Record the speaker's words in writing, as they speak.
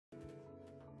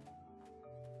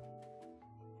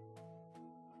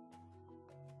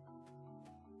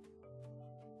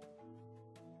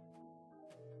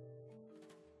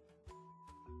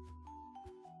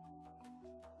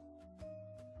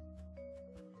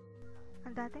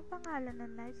Ang dating pangalan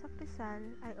ng Knights of Rizal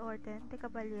ay Orden de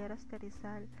Caballeros de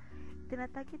Rizal.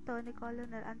 Tinatag ito ni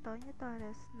Colonel Antonio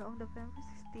Torres noong November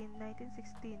 16,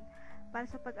 1916 para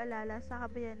sa pag-alala sa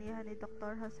kabayanihan ni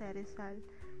Dr. Jose Rizal.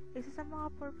 Isa sa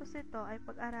mga purpose nito ay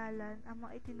pag-aralan ang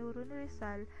mga itinuro ni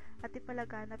Rizal at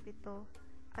ipalaganap ito.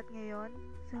 At ngayon,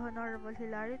 si Honorable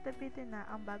Hilario Tabite na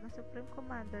ang bagong Supreme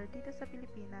Commander dito sa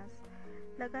Pilipinas.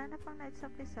 Laganap ang Knights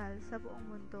of Rizal sa buong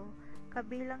mundo,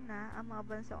 kabilang na ang mga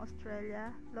bansang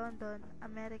Australia, London,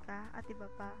 Amerika at iba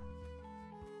pa.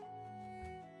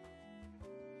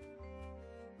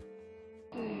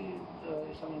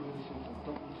 Isang relasyon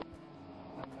tugtog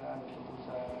nag-ano tungkol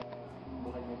sa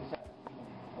buhay ni Rizal.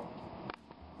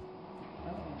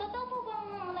 Totoo po bang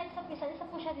Knights of Rizal, isa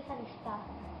po siya Rizalista?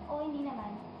 O hindi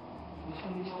naman?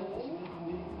 Rizalista,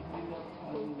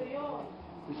 hindi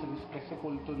Rizalista kasi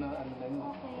kulto na ano na yun.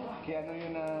 Okay. Kaya ano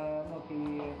yun na,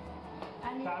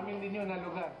 sa amin din yun na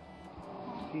lugar.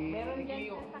 Meron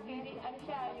dyan sa Kiri, ano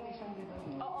siya, yung,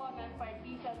 oo,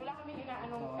 non-partisan. Wala kami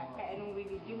inaanong anong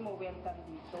religion mo, welcome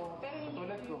dito. Pero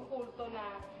hindi yung kulto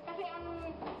na, kasi ang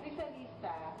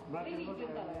Rizalista,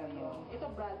 religion talaga yun. Ito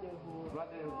brotherhood.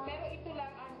 Pero ito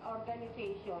lang ang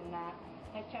organization na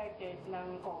chartered ng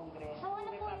Congress. So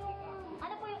ano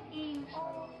po yung aim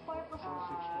o purpose mo?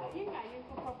 Yun nga, yung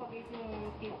propagate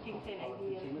yung teachings and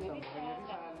ideas ni Rizal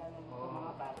sa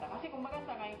mga bata. Kasi kung baga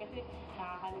sa ngayon kasi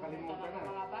nakakalimutan ng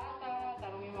mga bata,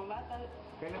 tanong yung mga bata.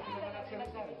 Kailan pinanganak si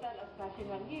Rizal as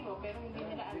national hero, pero hindi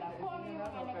nila alam kung ano yung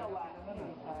mga nagawa ni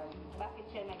Rizal. Bakit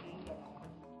siya naging gano'n?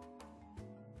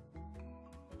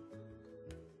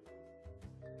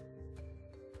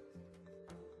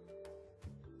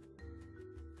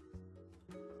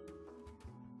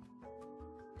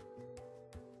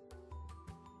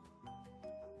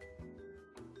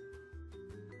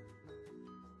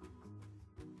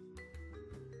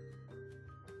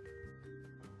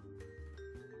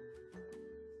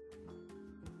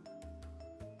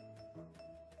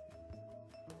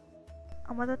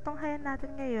 Ang matutunghayan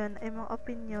natin ngayon ay mga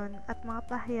opinyon at mga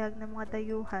pahayag ng mga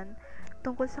dayuhan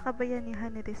tungkol sa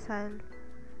kabayanihan ni Rizal.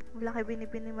 Mula kay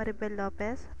Binibini Maribel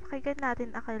Lopez, pakinggan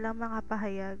natin ang kanilang mga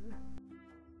pahayag.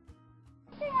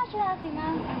 What's your nationality,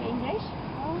 ma'am? English?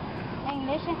 Oh,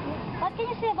 English. What can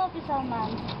you say about Rizal,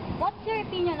 ma'am? What's your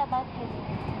opinion about him?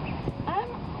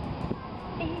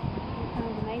 He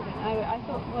sounds amazing. I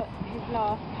thought what his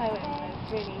last poem was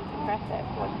really impressive,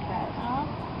 what he said.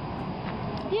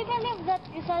 Do you believe that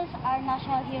Rizal is our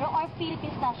national hero or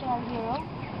Philippines national hero?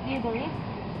 Do you believe?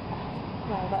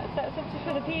 Well, that's up to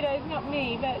Filipinos, not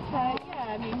me, but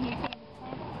yeah, I mean, he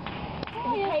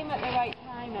came at the right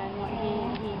time and what he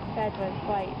said was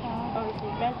quite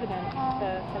obviously resonant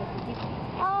for Philippine people.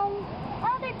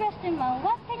 Another question, ma'am.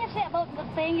 What can you say about the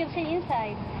thing you've seen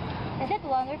inside? Is it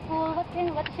wonderful?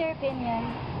 What's your opinion?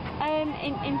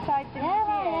 Inside the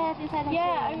museum? Yes, inside the museum.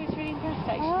 Yeah, I was really impressed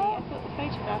actually. I thought the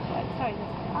photographs, the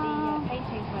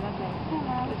paintings were lovely.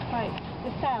 It was quite, the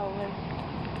cell was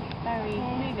very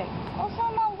moving.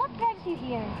 Also, ma'am, what drives you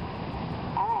here?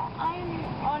 I'm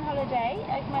on holiday.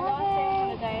 It's my last day on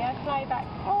holiday. I fly back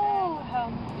home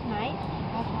tonight,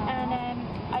 and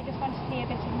I just want to see a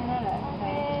bit of Manila.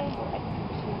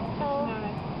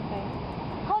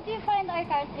 How do you find our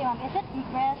country, ma'am? Is it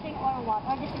embarrassing or what?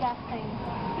 Or disgusting?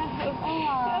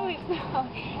 No, it's not.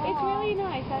 It's really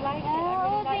nice. I like it. I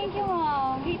really like thank you,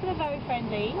 ma'am. People are very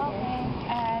friendly. Okay.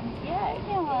 Yeah, Thank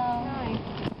you, ma'am. nice.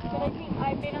 But I think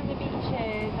I've been on the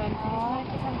beaches and it's nice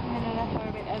to come to Manila for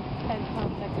a bit of sense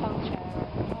of the culture.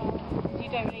 You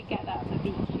don't really get that at the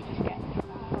beach. You just get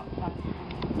hot sun.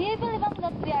 Do you believe us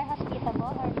that we are hospitable?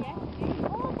 Or Yes.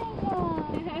 Oh, thank you.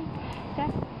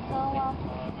 Definitely. So,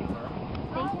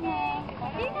 thank you, ma'am.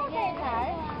 Do you know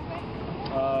Rizal?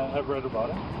 I've read about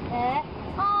it.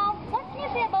 What can you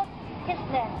say about his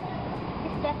death?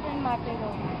 His death and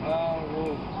martyrdom?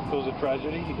 Well, it was a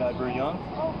tragedy. He died very young.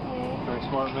 Okay. Very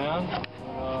smart man.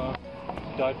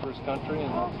 Died for his country,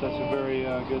 and that's a very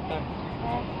good thing.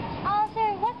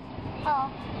 Sir,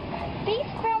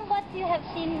 based from what you have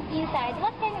seen inside,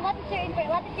 what is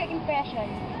your impression?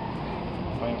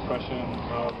 My impression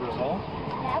of Rizal?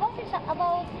 Yeah,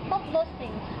 about those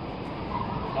things.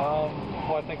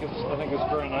 Well, I think it's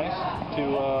very nice to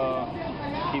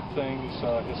keep things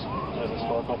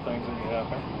historical things that you have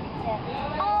here.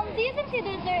 Yeah. Do you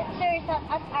consider Sir Rizal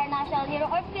as our national hero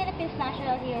or Philippines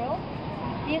national hero?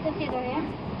 Do you consider him?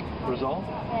 Rizal?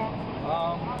 Yeah.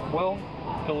 Well,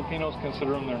 Filipinos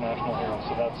consider him their national hero,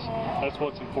 so that's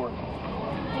what's important.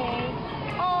 Okay.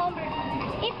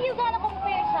 If you're gonna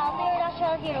compare Rizal to your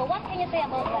national hero, what can you say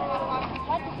about that?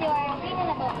 What is your opinion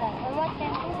about that? Or what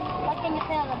can you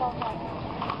say about that?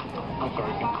 I'm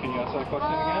sorry, can you ask that question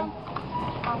again?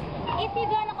 If you're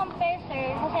gonna compare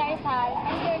Sir Jose Rizal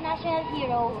and your national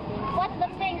hero, what the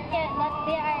things that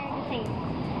they are the same?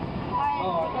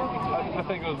 I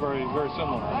think it was very, very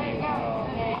similar. I mean,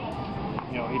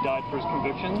 you know, he died for his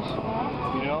convictions,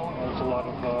 you know, as a lot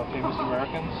of famous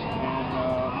Americans.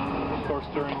 And, of course,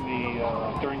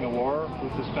 during the war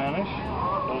with the Spanish,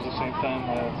 that was the same time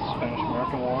as the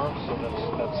Spanish-American War, so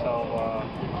that's how,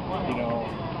 you know,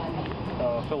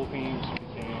 Philippines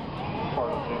became part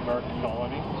of the American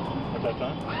colony at that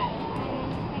time.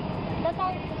 That's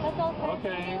all, sir.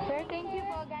 Okay. Sir, thank you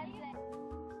po. God bless.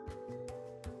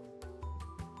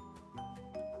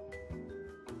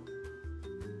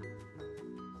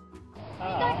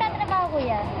 Ito ang tatrabaho,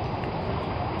 kuya.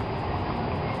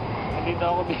 Nandito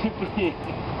ako dito eh.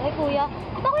 Ay, kuya.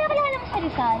 Di ba kuya kilala mo sa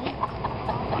Rizal?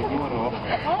 Siguro.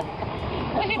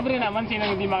 Siyempre naman, sino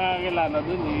hindi makakilala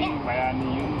dun eh. Bayani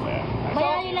yun.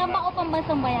 Bayani lang ba o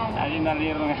pambansang bayani? Ayun,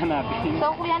 nariro nga natin.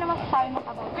 So, kuya, ano masasabi mo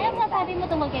ka ba? Ano masasabi mo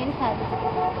tungkol kay Rizal?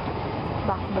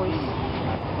 Backboy.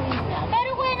 Pero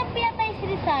kuya, nang pinatay si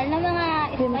Rizal ng mga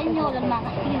Espanyol, ng mga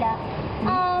Kastila,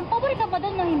 paborito ka ba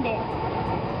doon o hindi?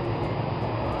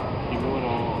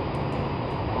 Siguro.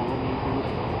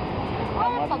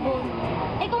 Oo, pagod.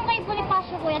 Eh kung kay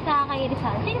Bonifacio kuya sa kay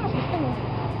Rizal, sino mas gusto mo?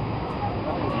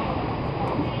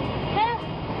 Pero,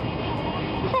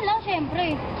 isa lang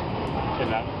syempre.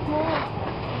 Sila? Oo.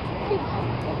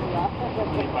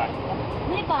 Hindi pa.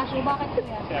 Bonifacio, bakit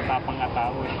kuya? Kasi atapang nga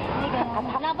tao eh. Ay, ganun.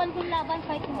 Laban kung laban,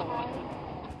 fight kung fight.